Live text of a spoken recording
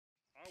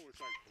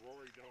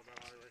roaring down the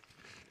highway.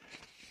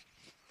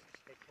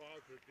 The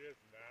clouds are just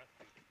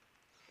nasty.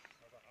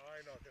 I thought,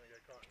 I'm not going to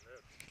get caught in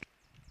this.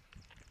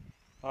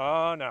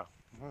 Oh no.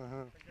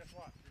 And guess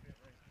what? It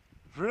didn't rain.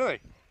 Really?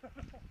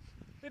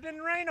 It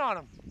didn't rain on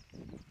them.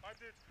 I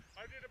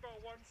did about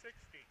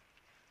 160.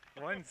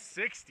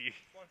 160?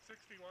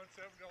 160,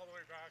 170 all the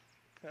way back.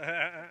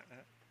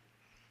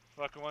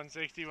 Fucking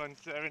 160,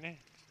 170.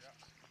 Yeah.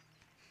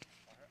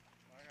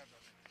 I had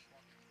nothing.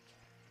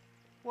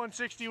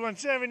 160,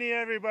 170,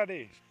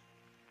 everybody.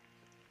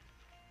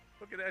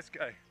 Look at this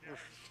guy. Yeah.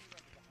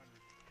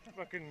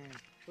 Fucking,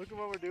 look at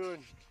what we're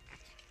doing.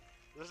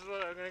 This is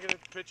what I'm gonna get a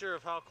picture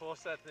of how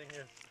close that thing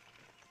is.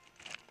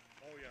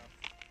 Oh yeah.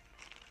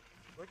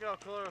 Look how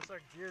close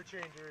our gear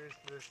changer is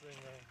to this thing,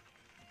 man.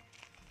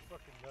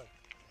 Fucking nuts.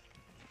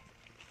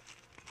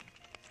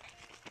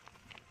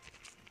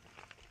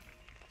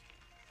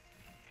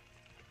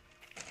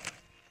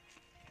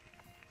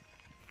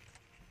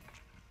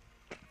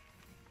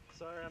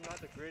 Sorry, I'm not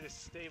the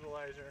greatest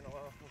stabilizer in a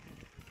while.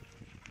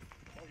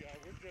 Oh yeah,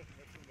 we're just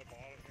missing the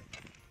bottom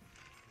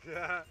here.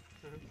 Yeah.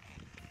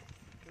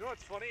 You know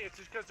what's funny? It's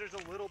just because there's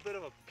a little bit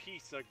of a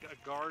piece, a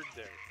guard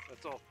there.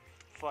 That's all.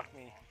 Fuck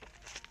me.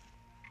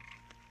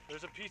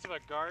 There's a piece of a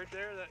guard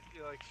there that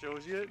like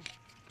shows you it.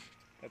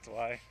 That's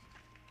why.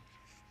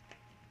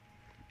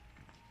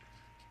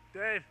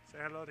 Dave, say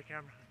hello to the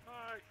camera.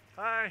 Hi.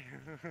 Hi.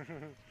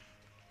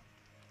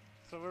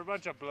 So we're a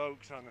bunch of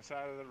blokes on the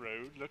side of the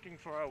road looking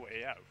for our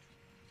way out.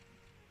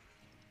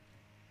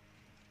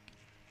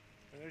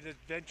 And there's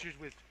adventures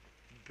with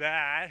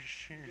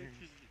Bash.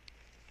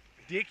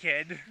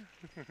 Dickhead.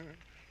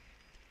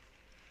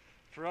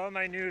 For all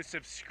my new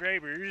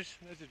subscribers,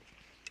 there's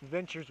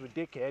Adventures with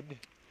Dickhead.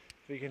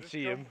 If you can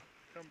see him.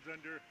 Comes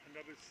under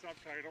another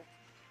subtitle.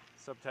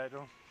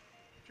 Subtitle.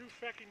 Two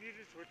feckin'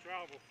 idiots will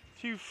travel.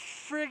 Two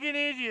friggin'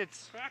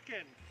 idiots.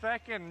 Feckin'.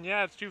 Feckin',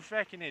 yeah, it's two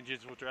feckin'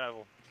 idiots will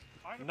travel.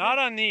 Not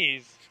on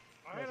these.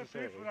 I had to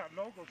pay for that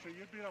logo so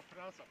you'd be able to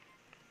pronounce the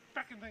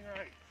feckin' thing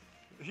right.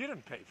 You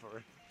didn't pay for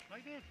it. I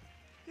did.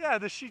 Yeah,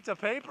 the sheets of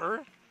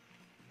paper.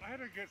 I had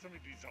to get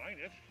somebody to design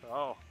it.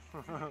 Oh.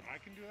 I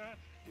can do that?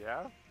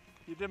 Yeah?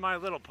 You did My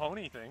Little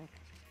Pony thing.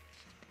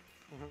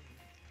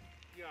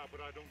 Yeah,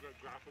 but I don't get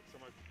graphics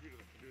on my computer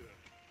that can do that.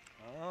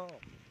 Oh.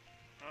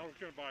 I was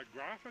going to buy a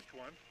graphics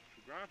one,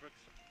 for graphics.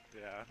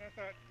 Yeah. I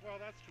thought, well,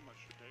 that's too much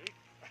to pay.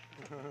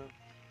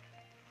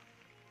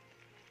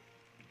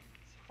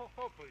 So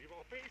hopefully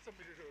I'll pay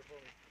somebody to do it for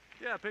me.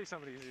 Yeah, pay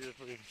somebody to do it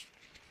for you.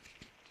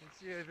 Let's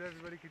see if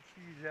everybody can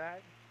see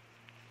that.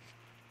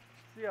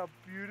 See how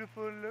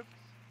beautiful it looks?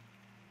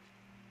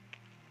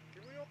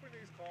 Can we open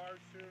these cars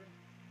soon?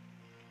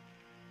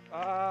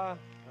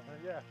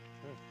 Yeah.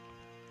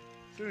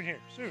 Soon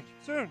here,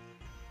 soon.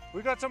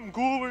 We got something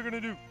cool we're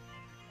gonna do.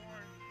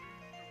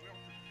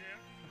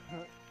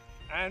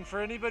 And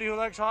for anybody who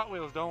likes Hot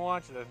Wheels, don't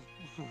watch this.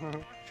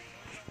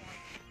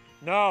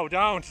 No,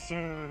 don't.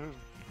 You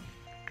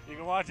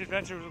can watch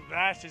Adventures with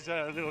Bash's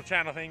little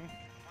channel thing,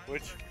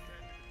 which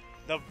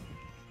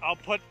I'll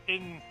put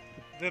in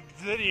the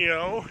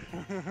video.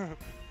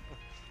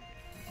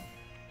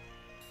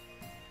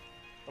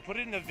 I'll put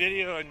it in the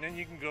video and then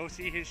you can go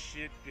see his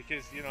shit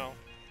because, you know,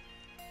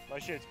 my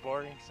shit's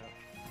boring, so.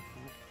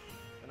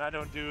 And I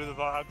don't do the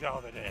vlogs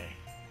all the day.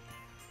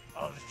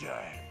 All the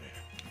time.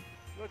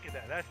 Look at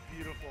that. That's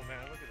beautiful,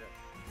 man. Look at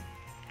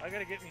that. I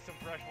gotta get me some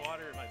fresh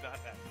water in my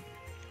backpack.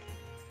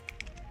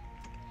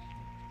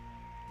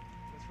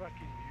 It's fucking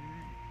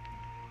beauty.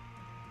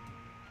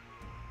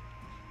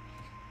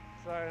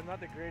 Sorry, I'm not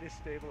the greatest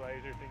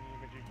stabilizer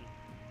thingy-majiggy.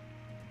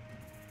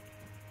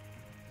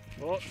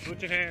 Oh,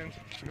 switching hands.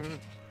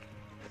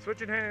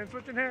 Switching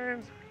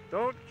hands.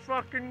 Don't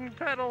fucking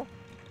pedal.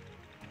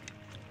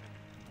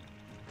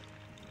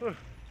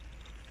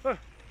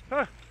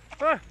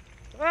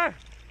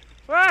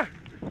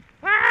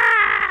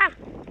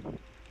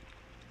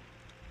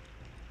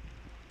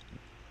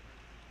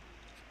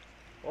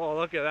 Oh,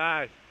 look at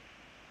that.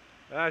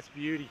 That's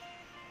beauty.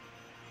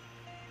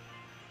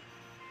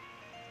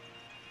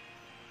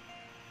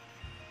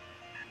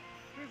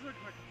 This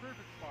looks like a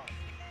perfect spot.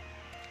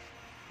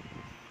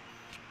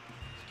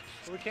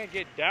 We can't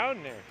get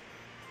down there.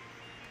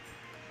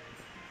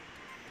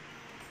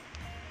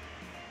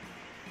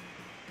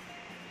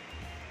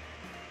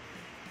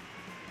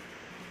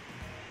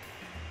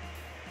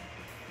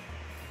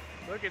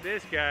 Look at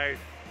this, guys.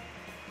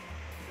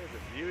 This is a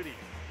beauty.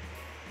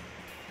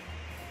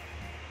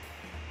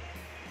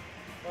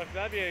 Fuck,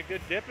 that'd be a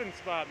good dipping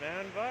spot,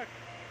 man. Fuck.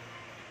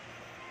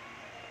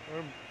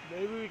 Or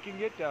maybe we can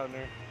get down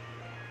there.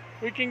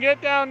 We can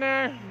get down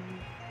there.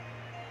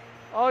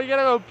 Oh, you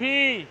gotta go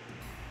pee.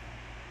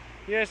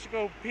 He has to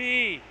go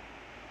pee.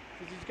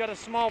 Because he's got a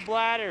small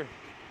bladder.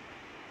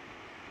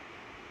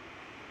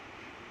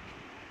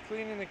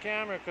 Cleaning the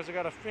camera because I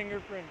got a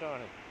fingerprint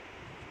on it.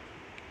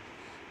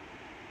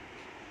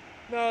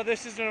 No,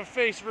 this isn't a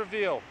face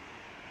reveal.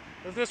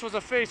 If this was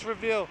a face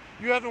reveal,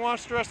 you haven't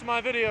watched the rest of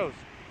my videos.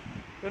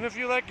 And if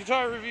you like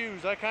guitar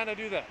reviews, I kind of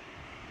do that.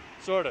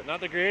 Sorta.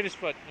 Not the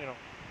greatest, but, you know,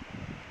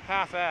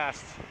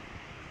 half-assed.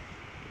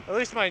 At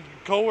least my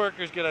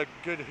co-workers get a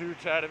good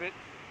hoot out of it.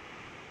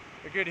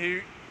 A good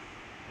hoot.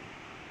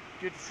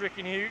 Good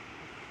freaking hoot.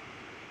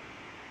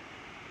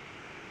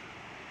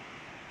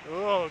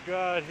 Oh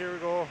God, here we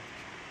go.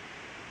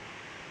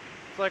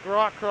 It's like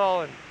rock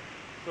crawling.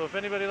 So if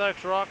anybody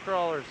likes rock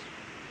crawlers,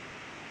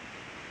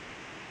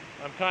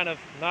 I'm kind of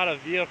not a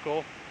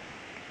vehicle.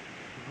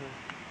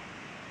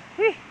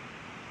 Whew.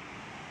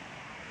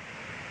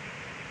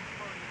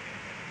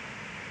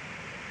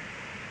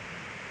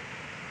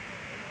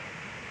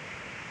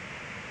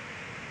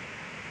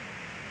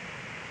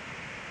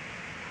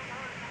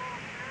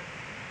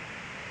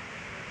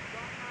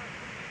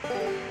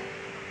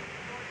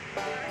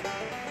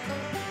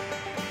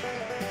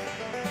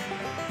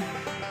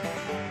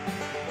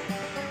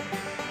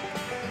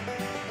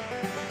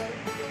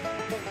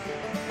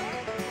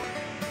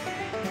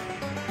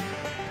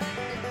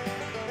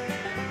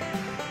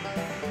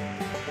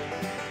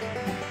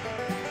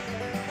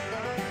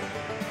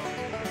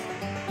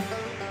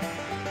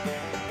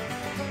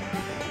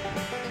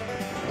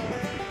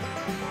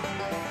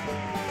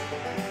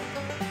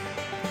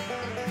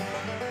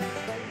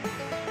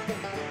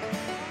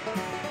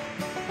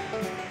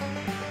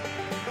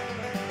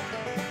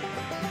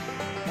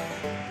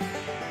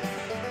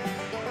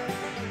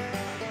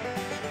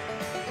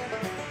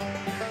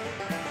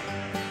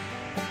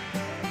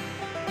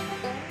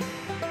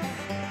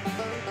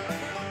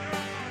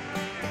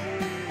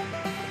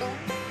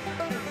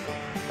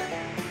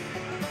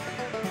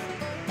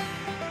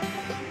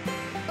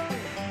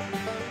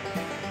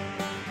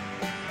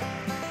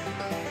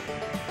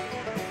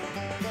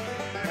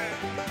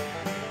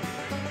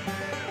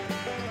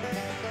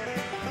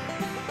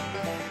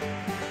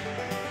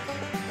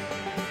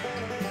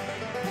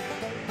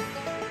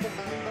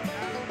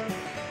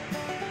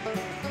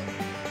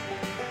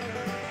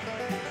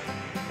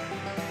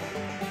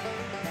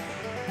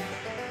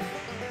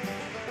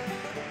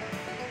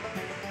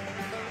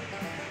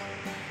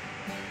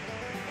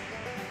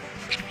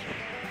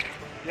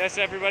 Yes,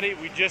 everybody,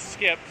 we just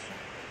skipped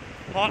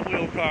Hot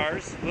Wheel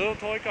cars, little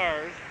toy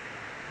cars,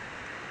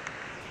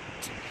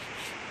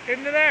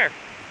 into there.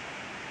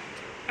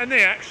 And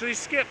they actually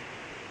skipped.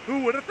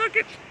 Who would have thunk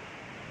it?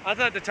 I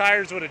thought the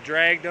tires would have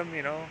dragged them,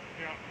 you know.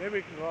 Yeah. Maybe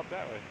we can go up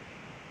that way.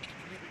 The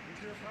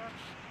easier path?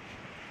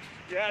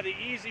 Yeah, the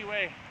easy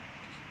way.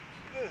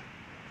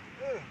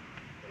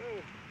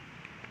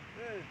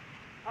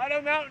 How do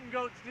mountain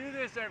goats do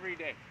this every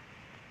day?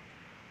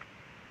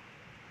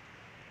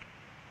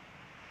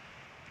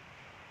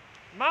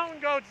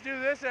 Mountain goats do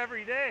this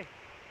every day.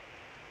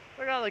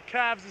 They got like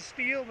calves of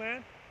steel,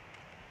 man.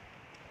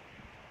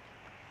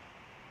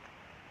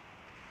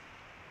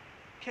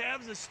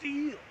 Calves of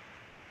steel.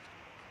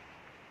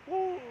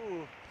 Woo!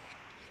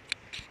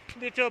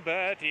 Little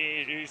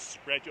birdie,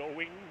 spread your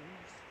wings.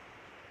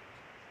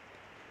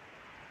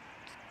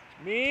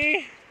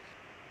 Me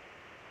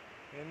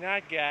and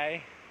that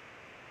guy.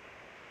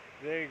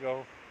 There you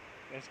go.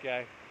 This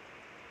guy.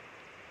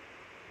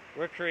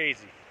 We're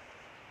crazy.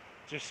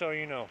 Just so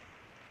you know.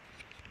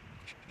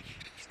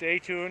 Stay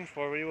tuned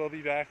for we will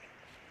be back.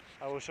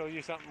 I will show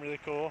you something really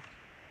cool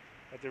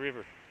at the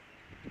river.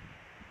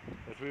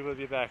 But we will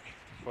be back,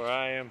 for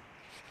I am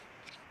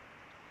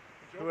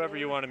whoever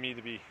you wanted me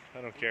to be.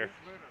 I don't care.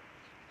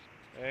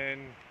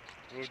 And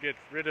we'll get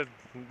rid of,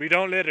 we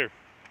don't litter.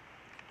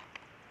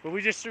 But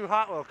we just threw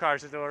Hot Wheel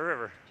cars into a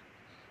river.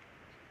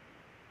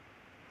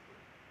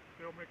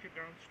 They'll make it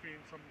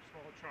downstream, some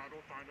small child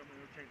will find them and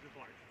it'll change his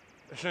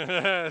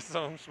life.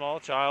 Some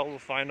small child will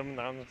find them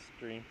down the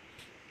stream.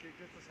 Okay,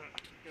 just a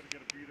sec. Gotta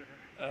get a breather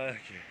here.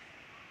 Okay.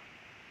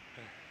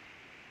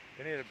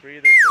 I need a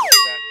breather for the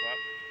fat flop.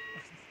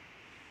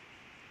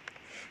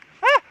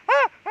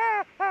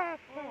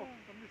 Oh,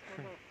 somebody's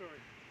going off,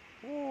 sorry.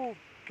 Ooh,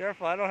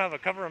 careful, I don't have a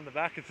cover on the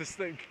back of this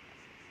thing.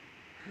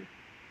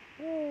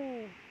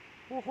 Ooh,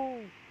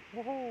 woohoo,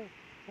 woohoo,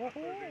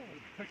 woohoo.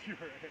 You're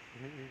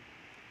right.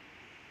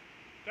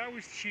 That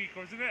was cheek,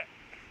 wasn't it?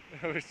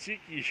 That was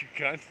cheeky, you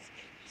cunt.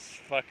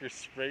 This fucker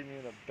sprayed me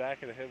in the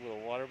back of the head with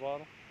a water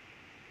bottle.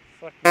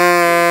 Fuck you,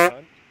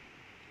 cunt.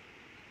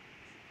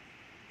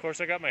 Of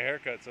course, I got my hair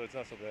cut, so it's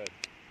not so bad.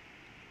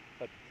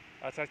 But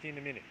I'll talk to you in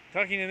a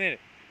minute.